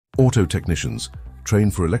Auto technicians,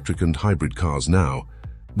 trained for electric and hybrid cars now,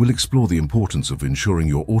 will explore the importance of ensuring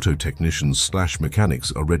your auto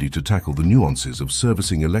technicians/mechanics are ready to tackle the nuances of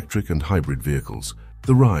servicing electric and hybrid vehicles.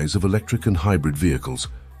 The rise of electric and hybrid vehicles,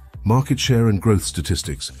 market share and growth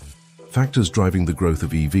statistics, factors driving the growth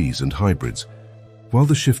of EVs and hybrids. While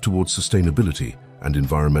the shift towards sustainability and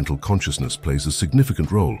environmental consciousness plays a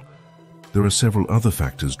significant role, there are several other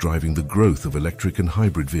factors driving the growth of electric and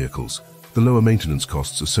hybrid vehicles. The lower maintenance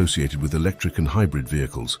costs associated with electric and hybrid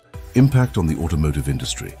vehicles, impact on the automotive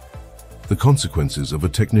industry, the consequences of a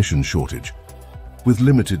technician shortage. With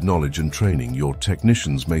limited knowledge and training, your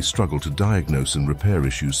technicians may struggle to diagnose and repair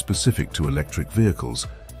issues specific to electric vehicles,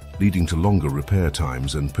 leading to longer repair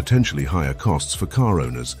times and potentially higher costs for car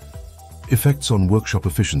owners. Effects on workshop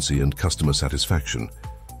efficiency and customer satisfaction.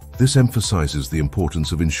 This emphasizes the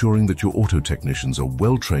importance of ensuring that your auto technicians are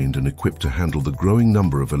well trained and equipped to handle the growing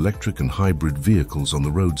number of electric and hybrid vehicles on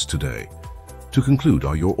the roads today. To conclude,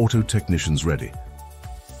 are your auto technicians ready?